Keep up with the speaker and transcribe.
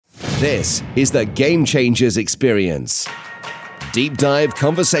This is the Game Changers Experience. Deep dive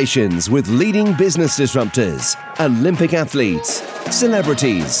conversations with leading business disruptors, Olympic athletes,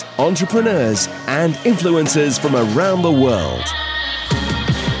 celebrities, entrepreneurs, and influencers from around the world.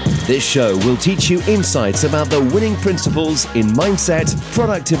 This show will teach you insights about the winning principles in mindset,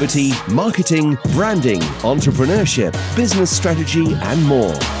 productivity, marketing, branding, entrepreneurship, business strategy, and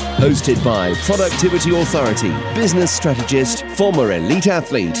more. Hosted by Productivity Authority, business strategist, former elite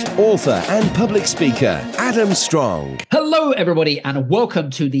athlete, author, and public speaker, Adam Strong. Hello, everybody, and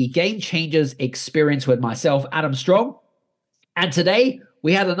welcome to the Game Changers Experience with myself, Adam Strong. And today,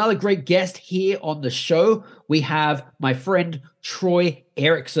 we had another great guest here on the show. We have my friend, Troy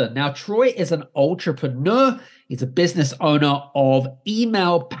Erickson. Now, Troy is an entrepreneur. He's a business owner of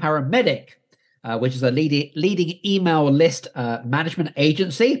Email Paramedic, which is a leading email list management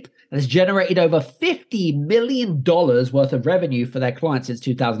agency and has generated over $50 million worth of revenue for their clients since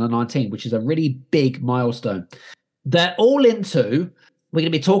 2019, which is a really big milestone. They're all into, we're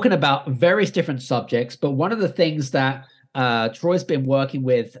going to be talking about various different subjects, but one of the things that Troy's been working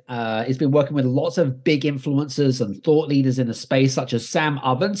with, he's been working with lots of big influencers and thought leaders in the space, such as Sam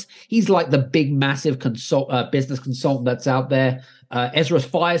Ovens. He's like the big, massive business consultant that's out there. Ezra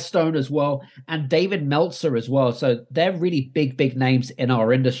Firestone as well, and David Meltzer as well. So they're really big names in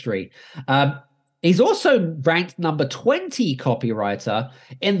our industry. He's also ranked number 20 copywriter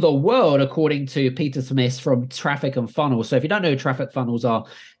in the world, according to Peter Smith from Traffic and Funnels. So if you don't know who Traffic Funnels are,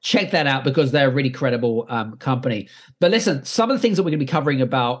 check that out because they're a really credible company. But listen, some of the things that we're going to be covering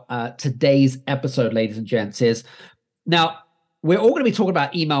about today's episode, ladies and gents, is now we're all going to be talking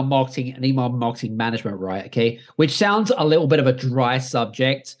about email marketing and email marketing management, right? Okay, which sounds a little bit of a dry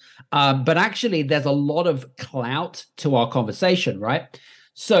subject, but actually there's a lot of clout to our conversation, right?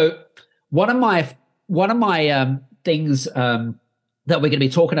 So one of my things that we're going to be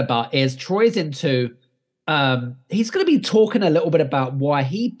talking about is Troy's into, he's going to be talking a little bit about why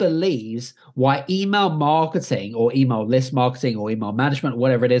he believes why email marketing or email list marketing or email management,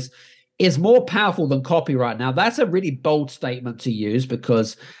 whatever it is more powerful than copyright. Now, that's a really bold statement to use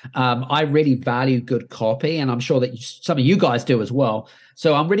because I really value good copy, and I'm sure that some of you guys do as well.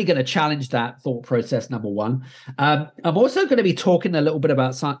 So I'm really going to challenge that thought process, number one. I'm also going to be talking a little bit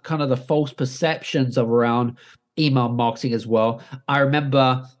about some kind of the false perceptions of around email marketing as well. I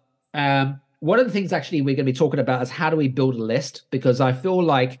remember one of the things actually we're going to be talking about is how do we build a list, because I feel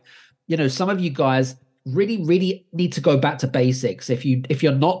like, some of you guys really need to go back to basics. If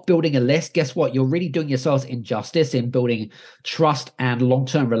you're not building a list, guess what? You're really doing yourselves injustice in building trust and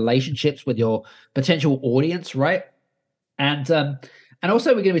long-term relationships with your potential audience, right? And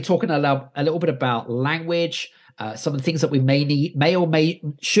also we're going to be talking a little bit about language, some of the things that we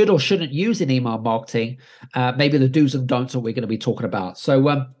should or shouldn't use in email marketing, maybe the do's and don'ts that we're going to be talking about.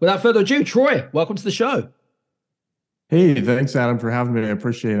 So without further ado, Troy, welcome to the show. Hey, thanks, Adam, for having me. I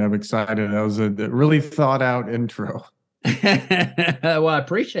appreciate it. I'm excited. That was a really thought out intro. Well, I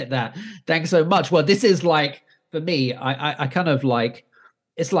appreciate that. Thanks so much. Well, this is like, for me, I kind of like,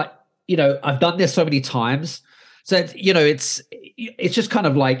 it's like, I've done this so many times. So, it's just kind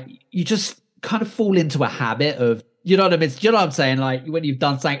of like, you just kind of fall into a habit of, you know what I mean? You know what I'm saying? Like when you've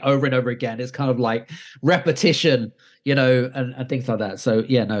done something over and over again, it's kind of like repetition, and things like that. So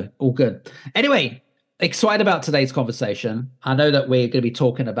yeah, no, all good. Anyway, excited about today's conversation. I know that we're going to be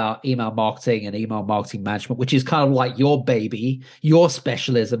talking about email marketing and email marketing management, which is kind of like your baby, your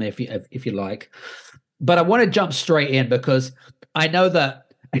specialism, if you like. But I want to jump straight in because I know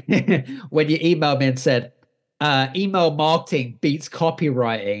that when you emailed me and said, email marketing beats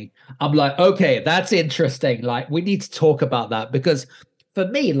copywriting, I'm like, okay, that's interesting. Like, we need to talk about that because for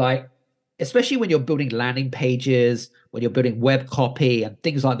me, like, especially when you're building landing pages, when you're building web copy and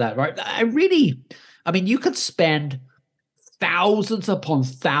things like that, right? You could spend thousands upon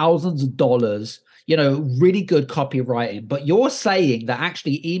thousands of dollars, really good copywriting, but you're saying that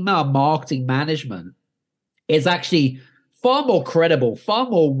actually email marketing management is actually far more credible, far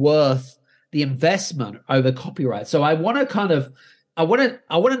more worth the investment over copyright. So I want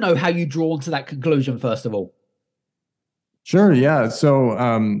to know how you draw to that conclusion, first of all. Sure. Yeah.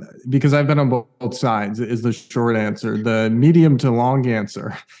 So because I've been on both sides is the short answer. The medium to long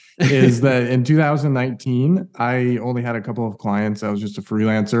answer is that in 2019, I only had a couple of clients. I was just a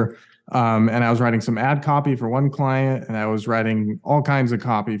freelancer. And I was writing some ad copy for one client, and I was writing all kinds of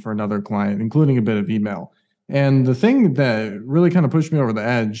copy for another client, including a bit of email. And the thing that really kind of pushed me over the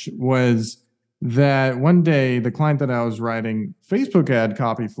edge was that one day the client that I was writing Facebook ad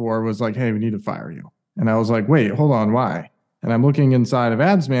copy for was like, hey, we need to fire you. And I was like, wait, hold on, why? And I'm looking inside of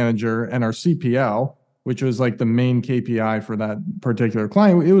Ads Manager, and our CPL which was like the main KPI for that particular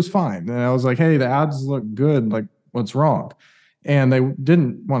client, it was fine. And I was like, hey, the ads look good. Like, what's wrong? And they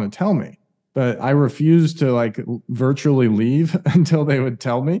didn't want to tell me, but I refused to like virtually leave until they would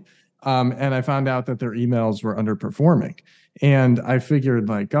tell me. And I found out that their emails were underperforming. And I figured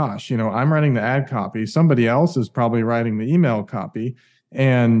like, gosh, I'm writing the ad copy. Somebody else is probably writing the email copy.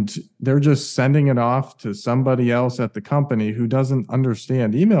 And they're just sending it off to somebody else at the company who doesn't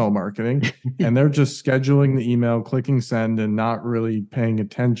understand email marketing. And they're just scheduling the email, clicking send, and not really paying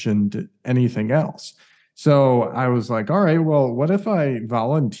attention to anything else. So I was like, all right, well, what if I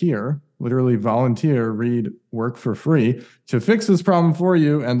literally volunteer, read, work for free to fix this problem for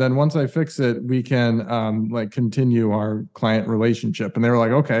you? And then once I fix it, we can continue our client relationship. And they were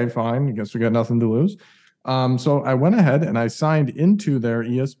like, okay, fine. I guess we got nothing to lose. So I went ahead and I signed into their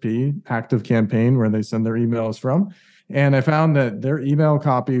ESP ActiveCampaign where they send their emails from. And I found that their email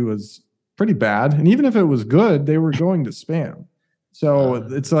copy was pretty bad. And even if it was good, they were going to spam. So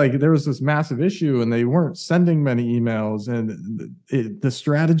it's like there was this massive issue and they weren't sending many emails, and the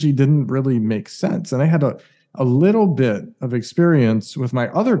strategy didn't really make sense. And I had a little bit of experience with my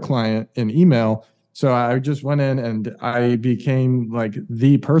other client in email. So I just went in and I became like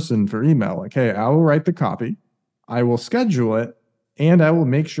the person for email. Like, hey, I will write the copy, I will schedule it, and I will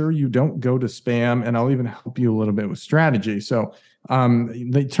make sure you don't go to spam, and I'll even help you a little bit with strategy. So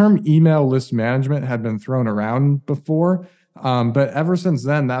the term email list management had been thrown around before. But ever since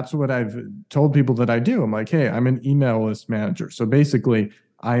then, that's what I've told people that I do. I'm like, hey, I'm an email list manager. So basically,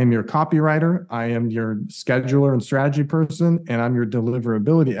 I am your copywriter, I am your scheduler and strategy person, and I'm your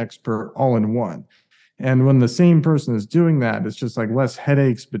deliverability expert all in one. And when the same person is doing that, it's just like less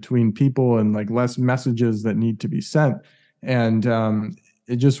headaches between people and like less messages that need to be sent. And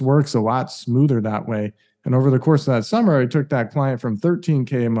it just works a lot smoother that way. And over the course of that summer, I took that client from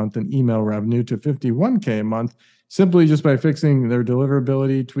 $13K a month in email revenue to $51K a month, simply just by fixing their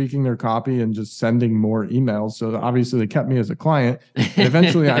deliverability, tweaking their copy, and just sending more emails. So obviously they kept me as a client, and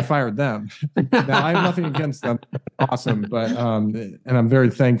eventually I fired them. Now I have nothing against them. Awesome. But, and I'm very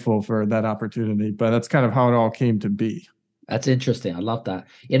thankful for that opportunity, but that's kind of how it all came to be. That's interesting. I love that.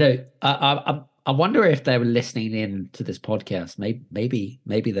 I wonder if they were listening in to this podcast. Maybe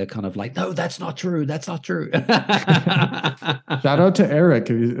they're kind of like, no, that's not true. That's not true. Shout out to Eric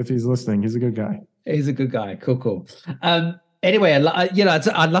if he's listening. He's a good guy. He's a good guy. Cool. Anyway, I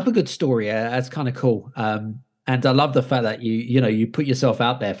love a good story. That's kind of cool. And I love the fact that you put yourself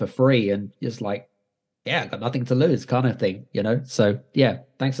out there for free and just like, yeah, I got nothing to lose kind of thing, So yeah,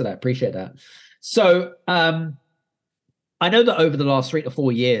 thanks for that. Appreciate that. So I know that over the last 3 to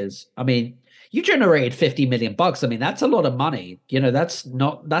 4 years, I mean, you generated $50 million. I mean, that's a lot of money. That's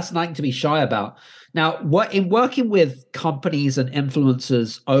nothing to be shy about. Now, in working with companies and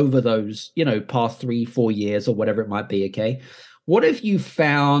influencers over those, past 3-4 years or whatever it might be, okay, what have you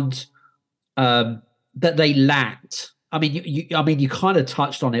found that they lacked? I mean, you kind of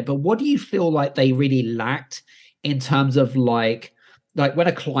touched on it, but what do you feel like they really lacked in terms of like when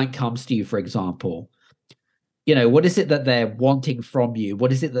a client comes to you, for example? What is it that they're wanting from you?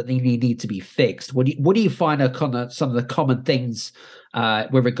 What is it that they need to be fixed? What do you find are kind of some of the common things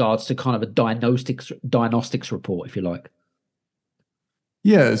with regards to kind of a diagnostics report, if you like?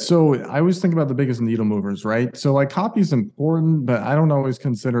 Yeah, so I always think about the biggest needle movers, right? So like copy is important, but I don't always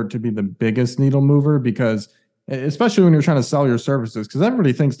consider it to be the biggest needle mover, because especially when you're trying to sell your services, because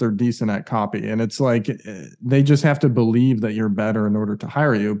everybody thinks they're decent at copy, and it's like they just have to believe that you're better in order to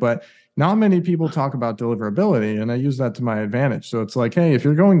hire you. But not many people talk about deliverability, and I use that to my advantage. So it's like, hey, if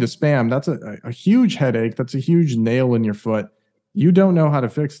you're going to spam, that's a huge headache. That's a huge nail in your foot. You don't know how to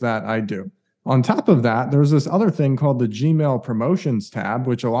fix that. I do. On top of that, there's this other thing called the Gmail promotions tab,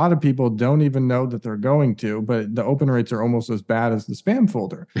 which a lot of people don't even know that they're going to, but the open rates are almost as bad as the spam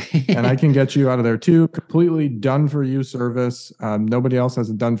folder. And I can get you out of there too. Completely done for you service. Nobody else has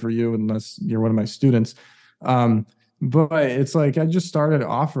it done for you unless you're one of my students. But it's like, I just started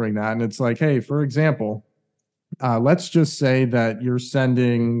offering that. And it's like, hey, for example, let's just say that you're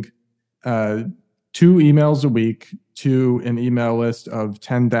sending 2 emails a week to an email list of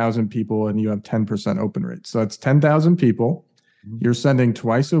 10,000 people and you have 10% open rate. So that's 10,000 people you're sending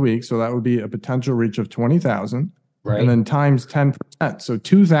twice a week. So that would be a potential reach of 20,000. Right. And then times 10%. So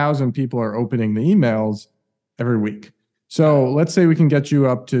 2,000 people are opening the emails every week. So let's say we can get you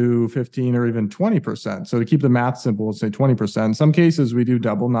up to 15 or even 20%. So to keep the math simple, let's say 20%. In some cases, we do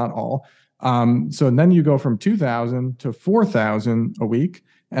double, not all. So then you go from 2,000 to 4,000 a week.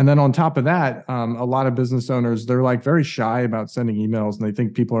 And then on top of that, a lot of business owners, they're like very shy about sending emails, and they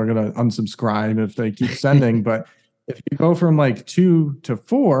think people are going to unsubscribe if they keep sending. But if you go from like 2 to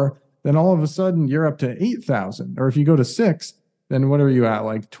 4, then all of a sudden you're up to 8,000. Or if you go to 6, then what are you at,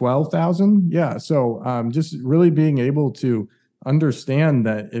 like 12,000? Yeah. So just really being able to understand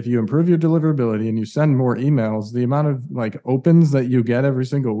that if you improve your deliverability and you send more emails, the amount of like opens that you get every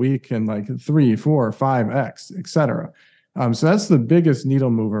single week can like 3, 4, 5x, etc. So that's the biggest needle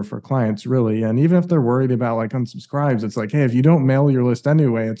mover for clients, really. And even if they're worried about like unsubscribes, it's like, hey, if you don't mail your list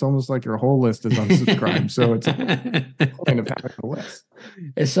anyway, it's almost like your whole list is unsubscribed. So it's a point of having a list.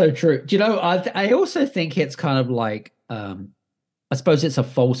 It's so true. Do you know, I also think it's kind of like, I suppose it's a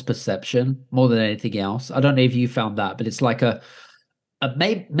false perception more than anything else. I don't know if you found that, but it's like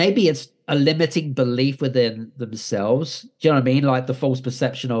maybe it's a limiting belief within themselves. Do you know what I mean? Like the false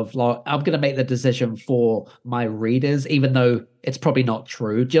perception of like, I'm going to make the decision for my readers, even though it's probably not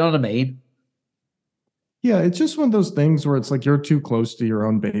true. Do you know what I mean? Yeah, it's just one of those things where it's like you're too close to your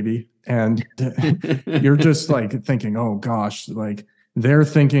own baby and you're just like thinking, oh gosh, like they're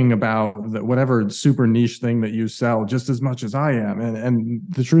thinking about whatever super niche thing that you sell just as much as I am. And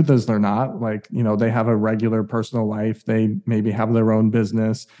the truth is they're not. Like, you know, they have a regular personal life. They maybe have their own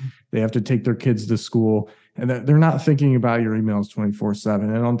business. They have to take their kids to school, and they're not thinking about your emails 24/7.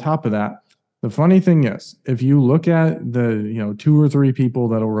 And on top of that, the funny thing is, if you look at the, 2 or 3 people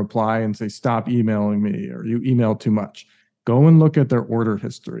that'll reply and say, stop emailing me, or you email too much, go and look at their order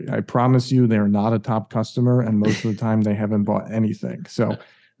history. I promise you they're not a top customer, and most of the time they haven't bought anything. So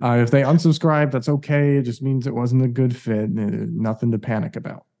if they unsubscribe, that's okay. It just means it wasn't a good fit. Nothing to panic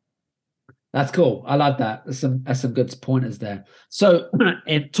about. That's cool. I like that. That's some good pointers there. So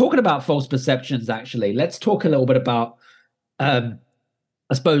in talking about false perceptions, actually, let's talk a little bit about, I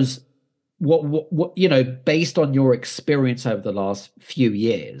suppose, what based on your experience over the last few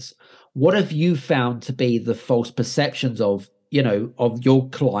years, what have you found to be the false perceptions of your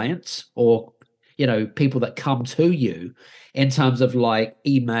clients or, people that come to you in terms of like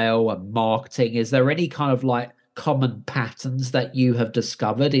email and marketing? Is there any kind of like common patterns that you have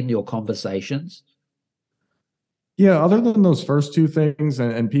discovered in your conversations? Yeah, other than those first 2 things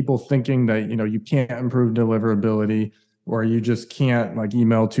and people thinking that, you can't improve deliverability or you just can't like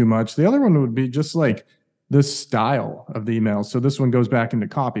email too much. The other one would be just like the style of the email. So this one goes back into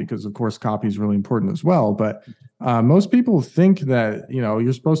copy because of course copy is really important as well. But most people think that,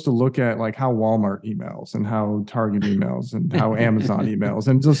 you're supposed to look at like how Walmart emails and how Target emails and how Amazon emails,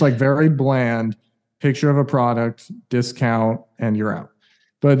 and just like very bland picture of a product, discount, and you're out.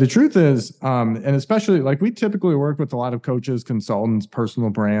 But the truth is, and especially like we typically work with a lot of coaches, consultants, personal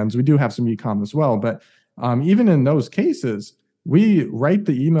brands. We do have some e-com as well, but even in those cases, we write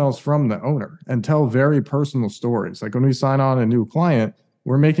the emails from the owner and tell very personal stories. Like when we sign on a new client,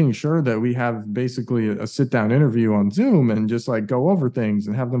 we're making sure that we have basically a sit-down interview on Zoom and just like go over things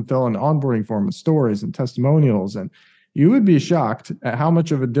and have them fill an onboarding form with stories and testimonials. And you would be shocked at how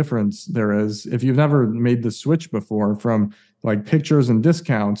much of a difference there is if you've never made the switch before from like pictures and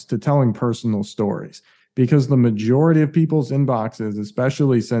discounts to telling personal stories. Because the majority of people's inboxes,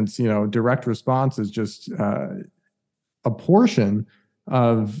 especially since, direct response is just a portion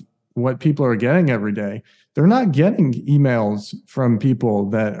of what people are getting every day, they're not getting emails from people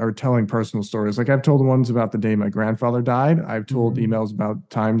that are telling personal stories. Like I've told ones about the day my grandfather died. I've told emails about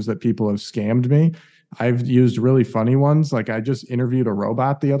times that people have scammed me. I've used really funny ones. Like I just interviewed a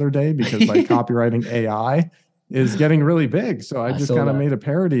robot the other day because like copywriting AI is getting really big. So I just kind of made a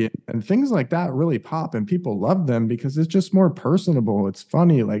parody, and things like that really pop and people love them because it's just more personable. It's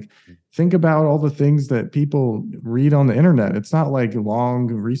funny. Like think about all the things that people read on the internet. It's not like long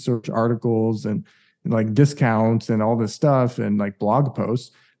research articles and like discounts and all this stuff and like blog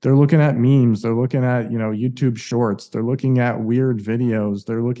posts. They're looking at memes. They're looking at, YouTube shorts. They're looking at weird videos.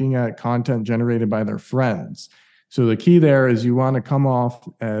 They're looking at content generated by their friends. So the key there is you want to come off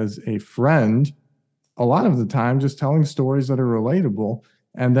as a friend a lot of the time, just telling stories that are relatable.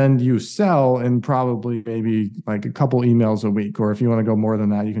 And then you sell in probably maybe like a couple emails a week. Or if you want to go more than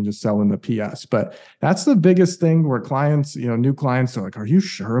that, you can just sell in the PS. But that's the biggest thing where clients, new clients are like, are you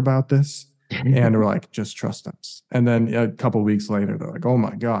sure about this? And we're like, just trust us. And then a couple of weeks later, they're like, oh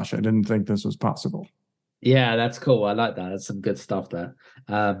my gosh, I didn't think this was possible. Yeah, that's cool. I like that. That's some good stuff there.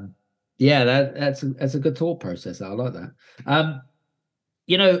 Yeah, that's a good thought process. I like that.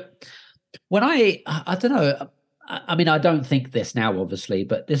 When I don't know, I mean, I don't think this now, obviously,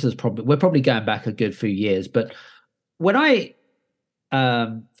 but we're probably going back a good few years. But when I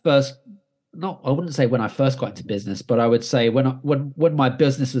I wouldn't say when I first got into business, but I would say when my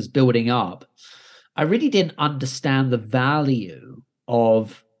business was building up, I really didn't understand the value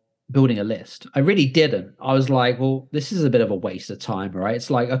of building a list. I really didn't. I was like, well, this is a bit of a waste of time, right? It's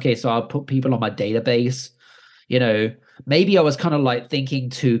like, okay, so I'll put people on my database, maybe I was kind of like thinking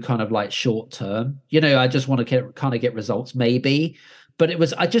too kind of like short term. I just want to kind of get results, maybe. But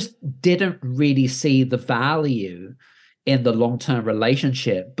I just didn't really see the value in the long-term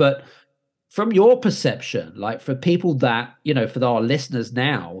relationship. But from your perception, like for people that, for our listeners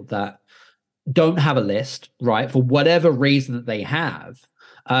now that don't have a list, right, for whatever reason that they have,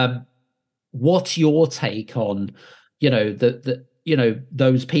 what's your take on,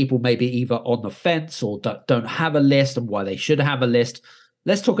 those people maybe either on the fence or don't have a list and why they should have a list?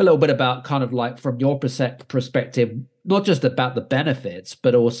 Let's talk a little bit about kind of like from your perspective, not just about the benefits,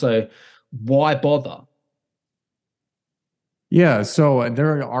 but also why bother? Yeah, so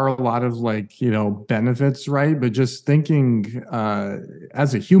there are a lot of benefits, right? But just thinking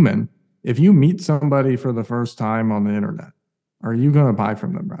as a human, if you meet somebody for the first time on the internet, are you going to buy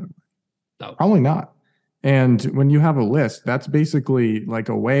from them right away? No. Probably not. And when you have a list, that's basically like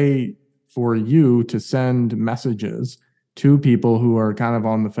a way for you to send messages to people who are kind of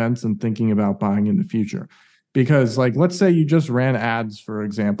on the fence and thinking about buying in the future. Because let's say you just ran ads, for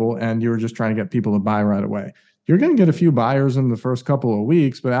example, and you were just trying to get people to buy right away. You're going to get a few buyers in the first couple of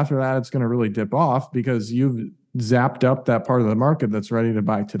weeks, but after that, it's going to really dip off because you've zapped up that part of the market that's ready to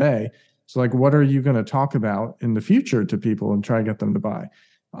buy today. So what are you going to talk about in the future to people and try to get them to buy?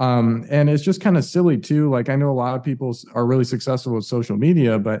 And it's just kind of silly too. I know a lot of people are really successful with social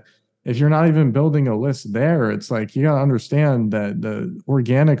media, but if you're not even building a list there, it's you got to understand that the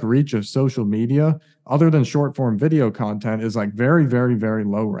organic reach of social media, other than short form video content, is very, very, very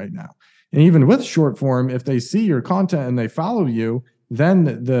low right now. And even with short form, if they see your content and they follow you,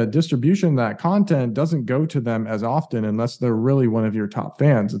 then the distribution of that content doesn't go to them as often unless they're really one of your top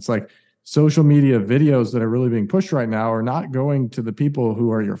fans. It's social media videos that are really being pushed right now are not going to the people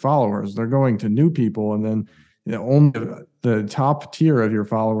who are your followers. They're going to new people. And then only the top tier of your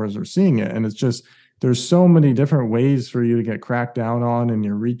followers are seeing it. And it's just, there's so many different ways for you to get cracked down on and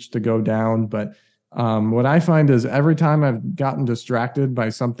your reach to go down. But what I find is every time I've gotten distracted by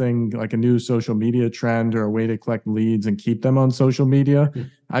something like a new social media trend or a way to collect leads and keep them on social media,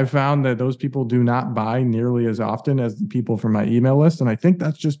 I've found that those people do not buy nearly as often as the people from my email list. And I think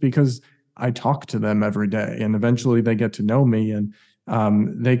that's just because I talk to them every day and eventually they get to know me and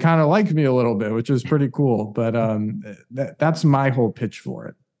they kind of like me a little bit, which is pretty cool. But that's my whole pitch for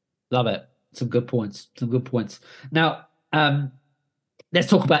it. Love it. Some good points. Now, let's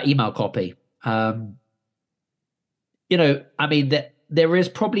talk about email copy. There is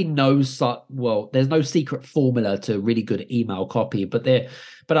probably there's no secret formula to really good email copy, but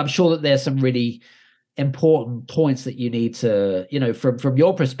I'm sure that there's some really important points that you need to, from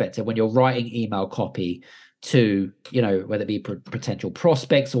your perspective, when you're writing email copy to, whether it be potential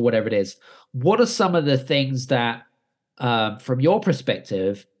prospects or whatever it is, what are some of the things that, from your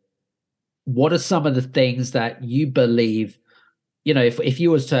perspective, what are some of the things that you believe, if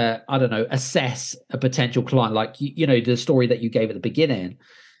you was to, I don't know, assess a potential client, the story that you gave at the beginning,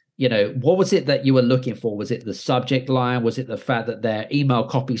 what was it that you were looking for? Was it the subject line? Was it the fact that their email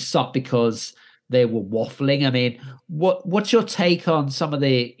copy sucked because they were waffling? I mean, what's your take on some of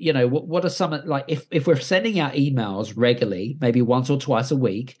the, what are some, if we're sending out emails regularly, maybe once or twice a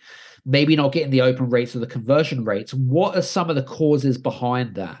week, maybe not getting the open rates or the conversion rates, what are some of the causes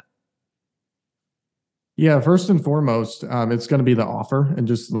behind that? Yeah, first and foremost, it's going to be the offer and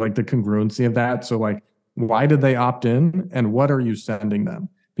just the congruency of that. So why did they opt in and what are you sending them?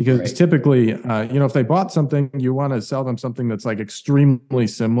 Because typically, if they bought something, you want to sell them something that's extremely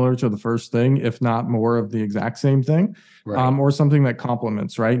similar to the first thing, if not more of the exact same thing, or something that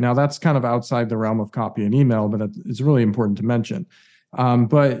complements, right? Now that's kind of outside the realm of copy and email, but it's really important to mention.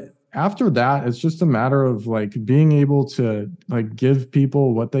 But after that, it's just a matter of being able to give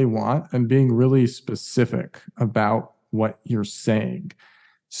people what they want and being really specific about what you're saying.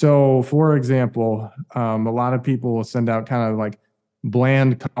 So for example, a lot of people will send out kind of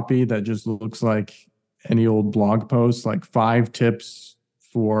bland copy that just looks like any old blog post, 5 tips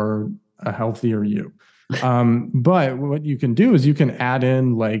for a healthier you. But what you can do is you can add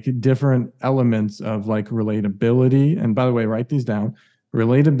in different elements of relatability. And by the way, write these down: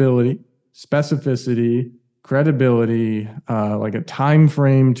 relatability, specificity, credibility, a time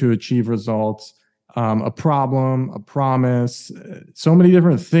frame to achieve results, a problem, a promise, so many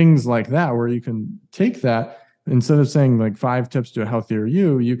different things like that, where you can take that. Instead of saying 5 tips to a healthier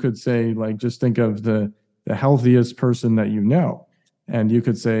you could say just think of the healthiest person that you know. And you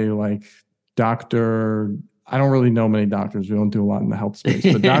could say Dr. I don't really know many doctors. We don't do a lot in the health space,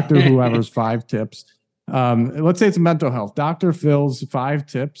 but Dr. whoever's 5 tips. Let's say it's mental health. Dr. Phil's 5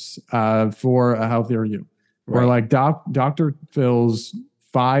 tips for a healthier you. Right. Or Dr. Phil's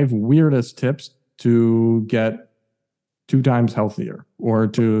 5 weirdest tips to get 2 times healthier or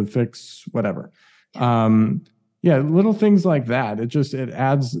to fix whatever. Yeah, little things like that. It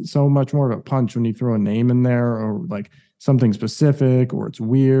adds so much more of a punch when you throw a name in there or like something specific, or it's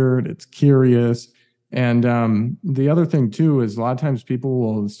weird, it's curious. And the other thing too is a lot of times people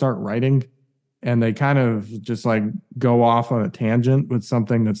will start writing and they kind of just like go off on a tangent with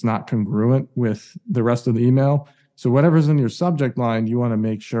something that's not congruent with the rest of the email. So whatever's in your subject line, you want to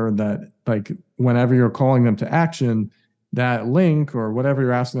make sure that like whenever you're calling them to action, that link or whatever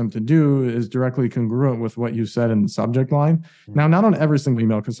you're asking them to do is directly congruent with what you said in the subject line. Now, not on every single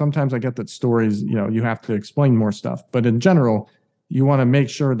email, because sometimes I get that stories, you have to explain more stuff. But in general, you want to make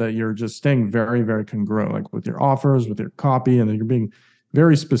sure that you're just staying very, very congruent, like with your offers, with your copy, and that you're being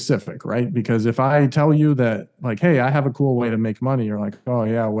very specific, right? Because if I tell you that, like, hey, I have a cool way to make money, you're like, oh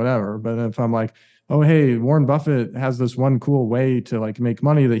yeah, whatever. But if I'm like, oh, hey, Warren Buffett has this one cool way to like make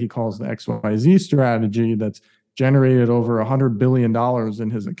money that he calls the XYZ strategy that's generated over $100 billion in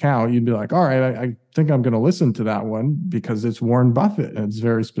his account, you'd be like, all right, I think I'm going to listen to that one because it's Warren Buffett and it's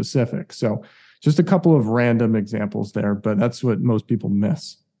very specific. So just a couple of random examples there, but that's what most people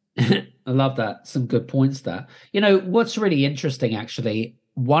miss. I love that. Some good points there. What's really interesting, actually,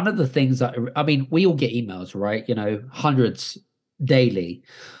 one of the things that, we all get emails, right? Hundreds daily.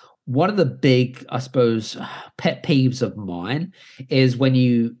 One of the big, I suppose, pet peeves of mine is when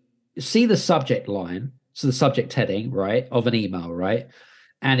you see the subject line, so the subject heading, right, of an email, right?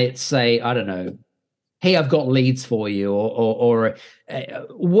 And it's say, I don't know, hey, I've got leads for you, or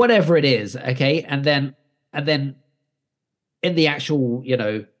whatever it is, okay? And then in the actual,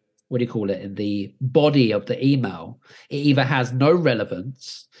 what do you call it? In the body of the email, it either has no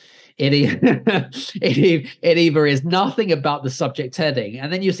relevance, it either is nothing about the subject heading,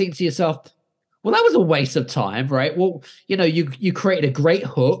 and then you think to yourself, well, that was a waste of time, right? Well, you created a great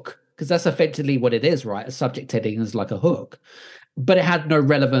hook, because that's effectively what it is, right? A subject heading is like a hook, but it had no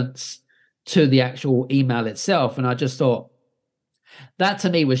relevance to the actual email itself. And I just thought that to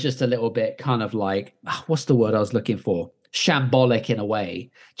me was just a little bit kind of like, what's the word I was looking for? Shambolic in a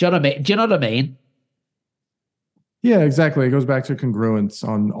way. Do you know what I mean? Yeah, exactly. It goes back to congruence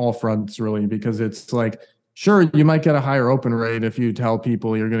on all fronts, really, because it's like, sure, you might get a higher open rate if you tell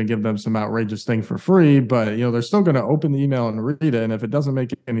people you're going to give them some outrageous thing for free, but they're still going to open the email and read it. And if it doesn't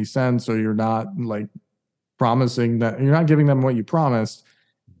make any sense, or you're not like promising that, you're not giving them what you promised,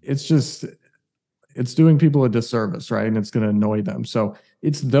 it's doing people a disservice, right? And it's going to annoy them. So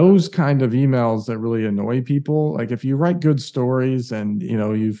it's those kind of emails that really annoy people. Like if you write good stories and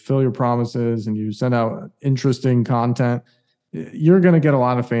you fill your promises and you send out interesting content, you're going to get a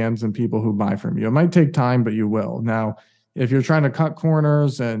lot of fans and people who buy from you. It might take time, but you will. Now, if you're trying to cut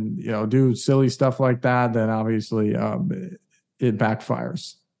corners and do silly stuff like that, then obviously it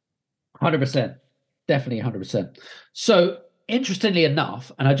backfires. 100%, definitely 100%. So interestingly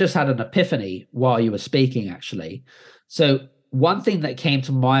enough, and I just had an epiphany while you were speaking, actually. So one thing that came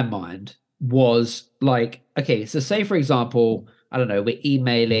to my mind was like, okay, so say for example, I don't know, we're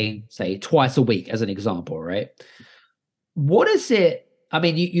emailing, say twice a week as an example, right? What is it?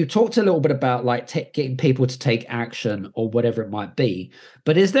 You talked a little bit about like getting people to take action or whatever it might be,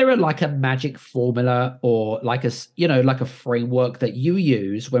 but is there a magic formula or like a framework that you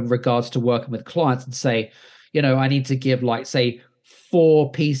use when regards to working with clients and say, I need to give like, say,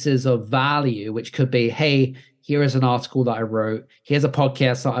 4 pieces of value, which could be, hey, here is an article that I wrote, here's a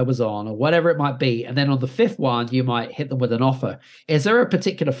podcast that I was on, or whatever it might be. And then on the 5th one, you might hit them with an offer. Is there a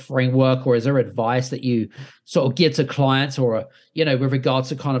particular framework or is there advice that you sort of give to clients or, with regards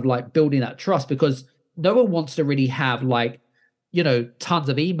to kind of like building that trust? Because no one wants to really have like, tons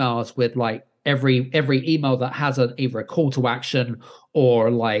of emails with like every email that has either a call to action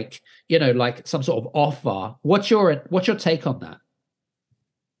or like, like some sort of offer. What's your take on that?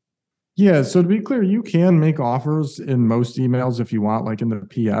 Yeah, so to be clear, you can make offers in most emails if you want, like in the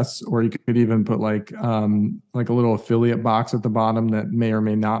PS, or you could even put like a little affiliate box at the bottom that may or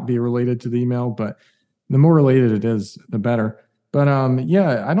may not be related to the email, but the more related it is, the better. But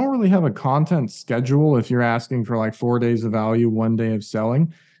yeah, I don't really have a content schedule if you're asking for like 4 days of value, 1 day of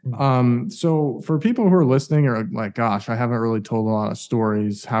selling. So for people who are listening or like, gosh, I haven't really told a lot of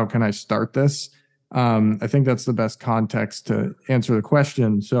stories, how can I start this? I think that's the best context to answer the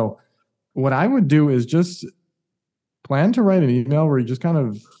question. So what I would do is just plan to write an email where you just kind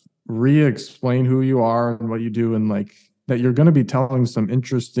of re-explain who you are and what you do, and like that you're going to be telling some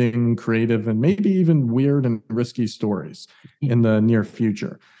interesting, creative, and maybe even weird and risky stories in the near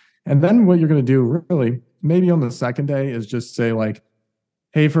future. And then what you're going to do really, maybe on the second day, is just say like,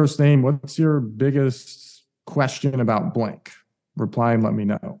 hey, first name, what's your biggest question about blank? reply and let me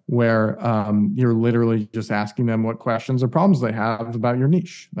know, where you're literally just asking them what questions or problems they have about your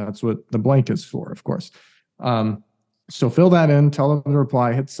niche. That's what the blank is for, of course. So fill that in, tell them to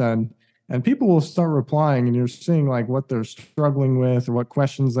reply, hit send, and people will start replying, and you're seeing like what they're struggling with or what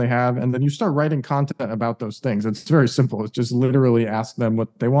questions they have. And then you start writing content about those things. It's very simple. It's just literally ask them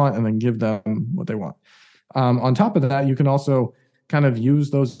what they want and then give them what they want. On top of that, you can also kind of use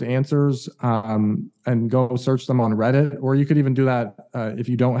those answers and go search them on Reddit, or you could even do that if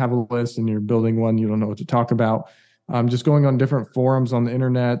you don't have a list and you're building one, you don't know what to talk about. Just going on different forums on the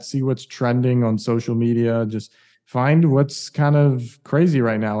internet, see what's trending on social media, just find what's kind of crazy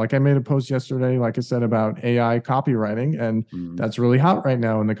right now. Like I made a post yesterday, like I said, about AI copywriting, and that's really hot right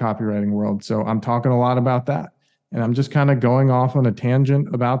now in the copywriting world. So I'm talking a lot about that. And I'm just kind of going off on a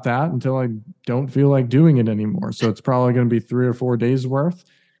tangent about that until I don't feel like doing it anymore. So it's probably going to be 3 or 4 days worth.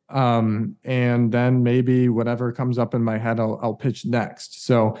 And then maybe whatever comes up in my head, I'll pitch next.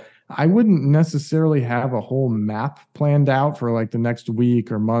 So I wouldn't necessarily have a whole map planned out for like the next week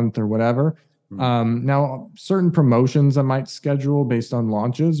or month or whatever. Now, certain promotions I might schedule based on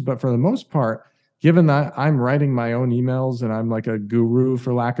launches, but for the most part, given that I'm writing my own emails and I'm like a guru,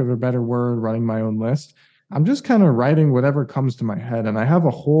 for lack of a better word, running my own list, I'm just kind of writing whatever comes to my head. And I have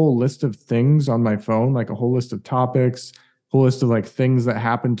a whole list of things on my phone, like a whole list of topics, whole list of like things that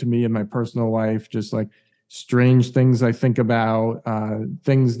happened to me in my personal life, just like strange things I think about,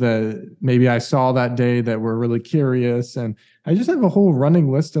 things that maybe I saw that day that were really curious. And I just have a whole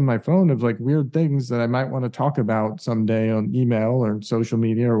running list in my phone of like weird things that I might want to talk about someday on email or social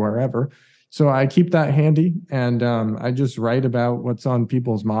media or wherever. So I keep that handy, and I just write about what's on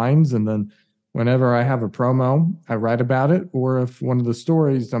people's minds. And then whenever I have a promo, I write about it. Or if one of the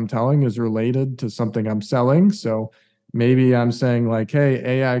stories I'm telling is related to something I'm selling. So maybe I'm saying like,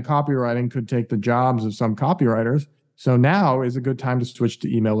 hey, AI copywriting could take the jobs of some copywriters. So now is a good time to switch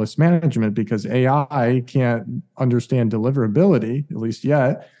to email list management because AI can't understand deliverability, at least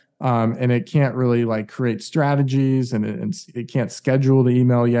yet. And it can't really like create strategies, and it can't schedule the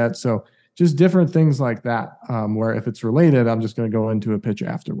email yet. So just different things like that, where if it's related, I'm just going to go into a pitch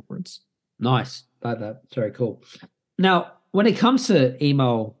afterwards. Nice. Like that. It's very cool. Now, when it comes to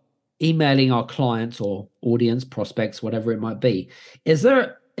emailing our clients or audience, prospects, whatever it might be, is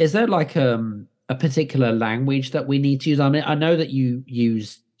there like a particular language that we need to use? I mean, I know that you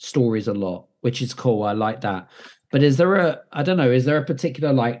use stories a lot, which is cool. I like that. But is there a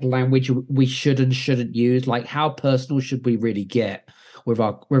particular like language we should and shouldn't use? Like how personal should we really get with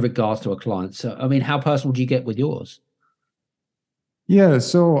regards to a client? So, I mean, how personal do you get with yours? Yeah,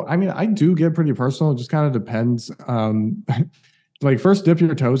 so I mean, I do get pretty personal. It just kind of depends. Like first dip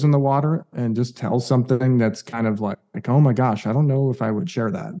your toes in the water and just tell something that's kind of like, oh my gosh, I don't know if I would share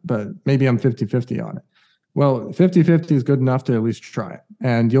that, but maybe I'm 50-50 on it. Well, 50-50 is good enough to at least try it.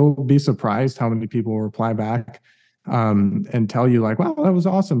 And you'll be surprised how many people will reply back and tell you like, wow, that was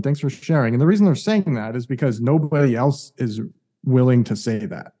awesome. Thanks for sharing. And the reason they're saying that is because nobody else is willing to say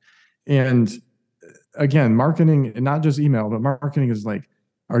that. And again, marketing, not just email, but marketing is like,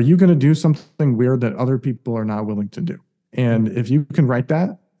 are you going to do something weird that other people are not willing to do? And if you can write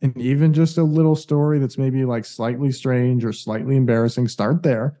that, and even just a little story that's maybe like slightly strange or slightly embarrassing, start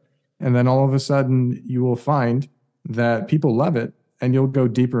there. And then all of a sudden you will find that people love it, and you'll go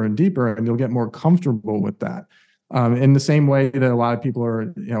deeper and deeper, and you'll get more comfortable with that. In the same way that a lot of people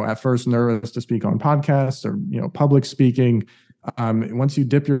are, at first nervous to speak on podcasts or, public speaking. Once you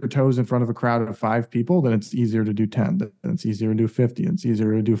dip your toes in front of a crowd of 5 people, then it's easier to do 10, then it's easier to do 50, and it's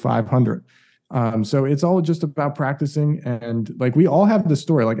easier to do 500. So it's all just about practicing. And like, we all have the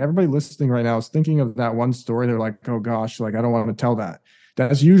story, like everybody listening right now is thinking of that one story. They're like, oh gosh, like, I don't want to tell that.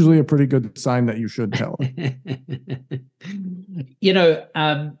 That's usually a pretty good sign that you should tell it.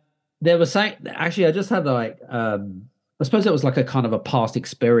 There was actually, I just had like, I suppose it was like a kind of a past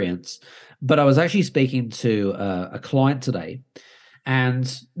experience, but I was actually speaking to a client today,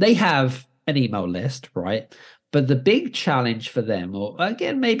 and they have an email list, right? But the big challenge for them, or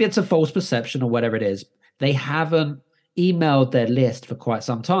again, maybe it's a false perception or whatever it is, they haven't emailed their list for quite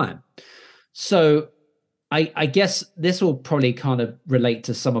some time. So I guess this will probably kind of relate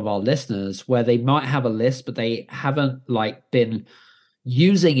to some of our listeners where they might have a list, but they haven't like been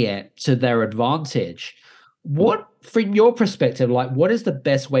using it to their advantage. What, from your perspective, like what is the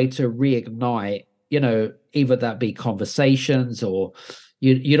best way to reignite, either that be conversations, or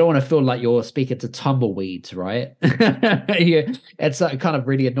you don't want to feel like you're speaking to tumbleweeds, right? It's kind of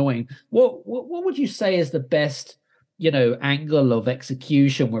really annoying. What would you say is the best, angle of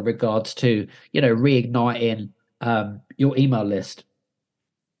execution with regards to, reigniting your email list?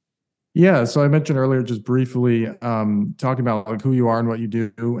 Yeah, so I mentioned earlier just briefly talking about like who you are and what you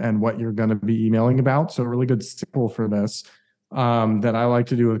do and what you're going to be emailing about. So a really good sample for this that I like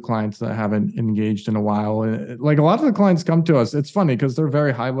to do with clients that haven't engaged in a while. Like a lot of the clients come to us, it's funny because they're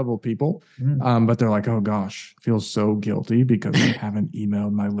very high level people, but they're like, oh gosh, feel so guilty because I haven't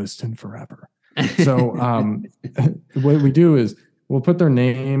emailed my list in forever. So what we do is we'll put their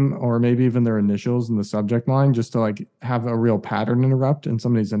name or maybe even their initials in the subject line just to like have a real pattern interrupt in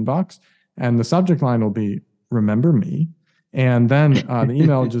somebody's inbox. And the subject line will be remember me. And then the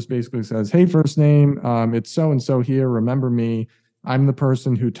email just basically says, hey, first name, it's so and so here. Remember me. I'm the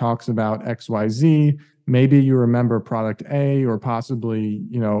person who talks about XYZ. Maybe you remember product A or possibly,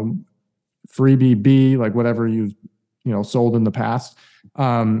 freebie B, like whatever you've, sold in the past.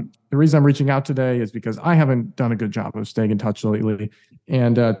 The reason I'm reaching out today is because I haven't done a good job of staying in touch lately.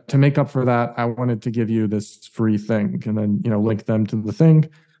 And to make up for that, I wanted to give you this free thing and then, link them to the thing.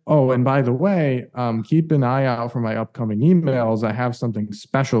 Oh, and by the way, keep an eye out for my upcoming emails. I have something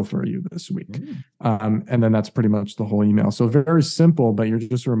special for you this week. And then that's pretty much the whole email. So very simple, but you're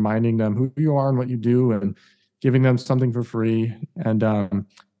just reminding them who you are and what you do and giving them something for free. And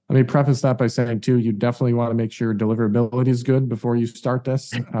let me preface that by saying, too, you definitely want to make sure your deliverability is good before you start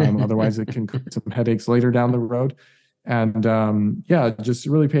this. Otherwise, it can create some headaches later down the road. And just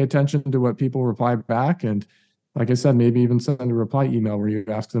really pay attention to what people reply back. And like I said, maybe even send a reply email where you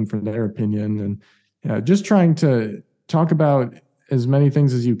ask them for their opinion. And just trying to talk about as many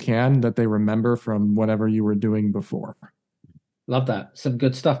things as you can that they remember from whatever you were doing before. Love that. Some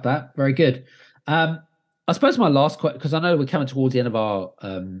good stuff, that. Very good. I suppose my last question, because I know we're coming towards the end of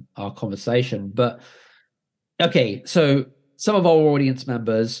our conversation, but okay, so some of our audience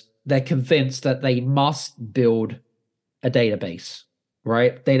members, they're convinced that they must build a database,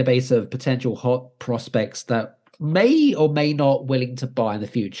 right? Database of potential hot prospects that may or may not willing to buy in the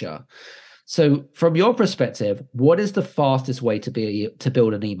future. So from your perspective, what is the fastest way to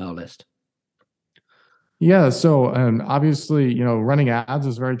build an email list? Yeah, so obviously, running ads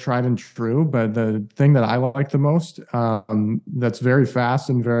is very tried and true, but the thing that I like the most, that's very fast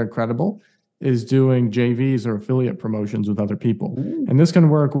and very credible, is doing JVs or affiliate promotions with other people. Ooh. And this can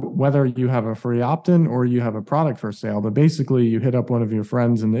work whether you have a free opt-in or you have a product for sale, but basically you hit up one of your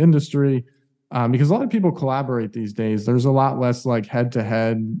friends in the industry, because a lot of people collaborate these days. There's a lot less like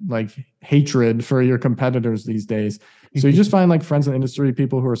head-to-head, like hatred for your competitors these days. So you just find like friends in the industry,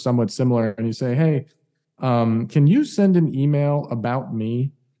 people who are somewhat similar, and you say, hey, can you send an email about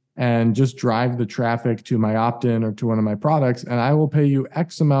me and just drive the traffic to my opt-in or to one of my products, and I will pay you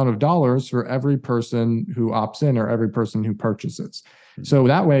X amount of dollars for every person who opts in or every person who purchases. So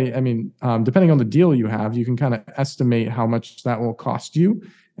that way, depending on the deal you have, you can kind of estimate how much that will cost you,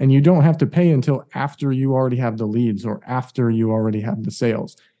 and you don't have to pay until after you already have the leads or after you already have the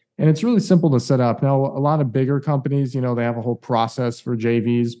sales. And it's really simple to set up. Now, a lot of bigger companies, they have a whole process for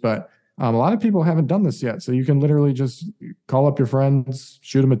JVs, but a lot of people haven't done this yet. So you can literally just call up your friends,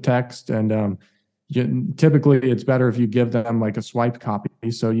 shoot them a text, and typically it's better if you give them like a swipe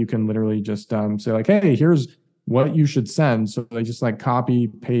copy. So you can literally just say like, hey, here's what you should send. So they just like copy,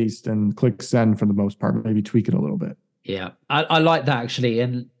 paste, and click send for the most part, maybe tweak it a little bit. Yeah, I like that actually.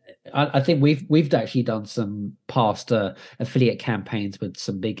 And I think we've actually done some past affiliate campaigns with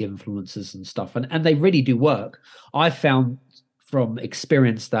some big influencers and stuff, and they really do work. I found from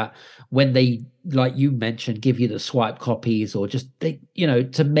experience that when they, like you mentioned, give you the swipe copies or just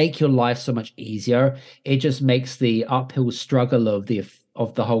to make your life so much easier, it just makes the uphill struggle of the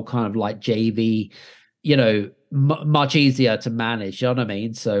whole kind of like JV, much easier to manage. You know what I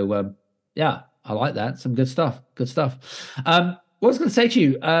mean? So yeah, I like that. Some good stuff. Good stuff. What I was going to say to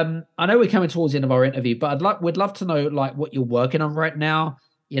you, I know we're coming towards the end of our interview, but we'd love to know like what you're working on right now.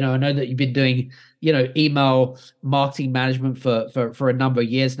 I know that you've been doing, email marketing management for a number of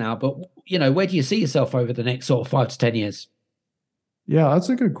years now, but, where do you see yourself over the next sort of 5 to 10 years? Yeah, that's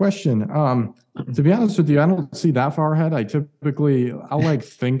a good question. To be honest with you, I don't see that far ahead. I'll like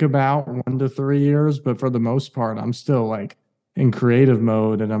think about 1 to 3 years, but for the most part, I'm still like in creative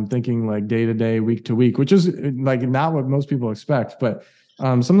mode and I'm thinking like day to day, week to week, which is like not what most people expect. But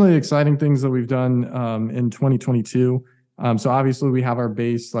some of the exciting things that we've done in 2022. So obviously we have our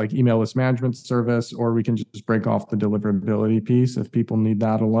base like email list management service, or we can just break off the deliverability piece if people need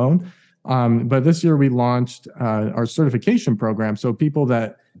that alone. But this year we launched our certification program. So people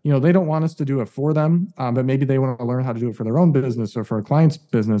that, they don't want us to do it for them, but maybe they want to learn how to do it for their own business or for a client's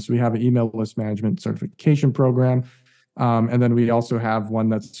business. We have an email list management certification program. And then we also have one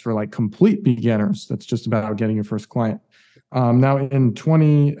that's for like complete beginners. That's just about getting your first client. Now the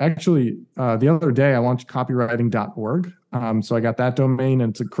other day I launched copywriting.org. So I got that domain,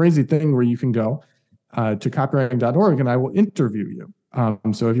 and it's a crazy thing where you can go to copywriting.org and I will interview you.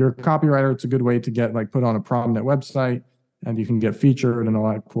 So if you're a copywriter, it's a good way to get put on a prominent website and you can get featured and all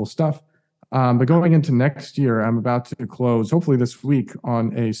that cool stuff. But going into next year, I'm about to close, hopefully this week,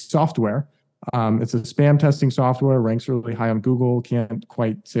 on a software. It's a spam testing software, ranks really high on Google. Can't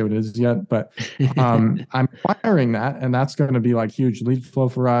quite say what it is yet, but I'm acquiring that, and that's going to be huge lead flow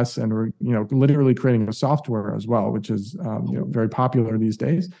for us. And we're literally creating a software as well, which is very popular these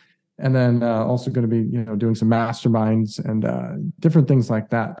days. And then also going to be doing some masterminds and different things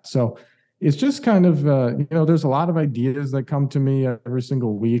like that. So it's just kind of there's a lot of ideas that come to me every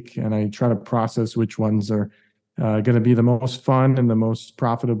single week, and I try to process which ones are going to be the most fun and the most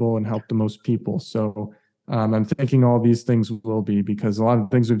profitable and help the most people. So I'm thinking all these things will be, because a lot of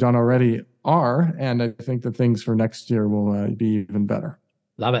things we've done already are, and I think the things for next year will be even better.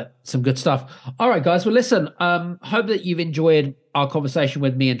 Love it. Some good stuff. All right, guys. Well, listen, hope that you've enjoyed our conversation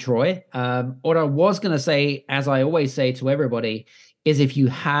with me and Troy. What I was going to say, as I always say to everybody, is if you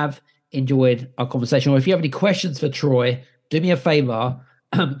have enjoyed our conversation, or if you have any questions for Troy, do me a favor,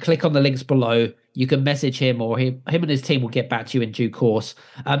 click on the links below. You can message him, or him and his team will get back to you in due course.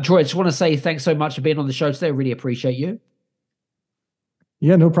 Troy, I just want to say thanks so much for being on the show today. I really appreciate you.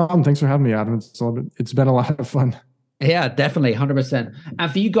 Yeah, no problem. Thanks for having me, Adam. It's been a lot of fun. Yeah, definitely, 100%.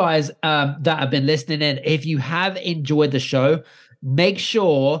 And for you guys that have been listening in, if you have enjoyed the show, make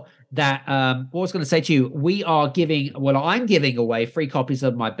sure that what I was going to say to you, I'm giving away free copies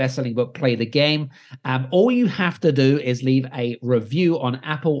of my best-selling book, Play the Game. All you have to do is leave a review on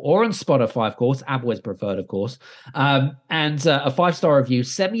Apple or on Spotify, of course. Apple is preferred, of course. And a 5-star review.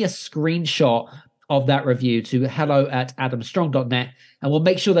 Send me a screenshot of that review to hello@adamstrong.net, and we'll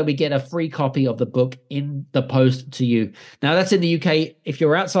make sure that we get a free copy of the book in the post to you. Now, that's in the UK. If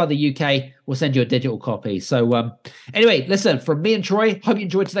you're outside the UK, we'll send you a digital copy. So anyway, listen, from me and Troy, hope you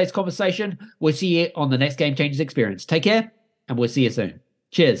enjoyed today's conversation. We'll see you on the next Game Changers Experience. Take care, and we'll see you soon.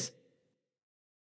 Cheers.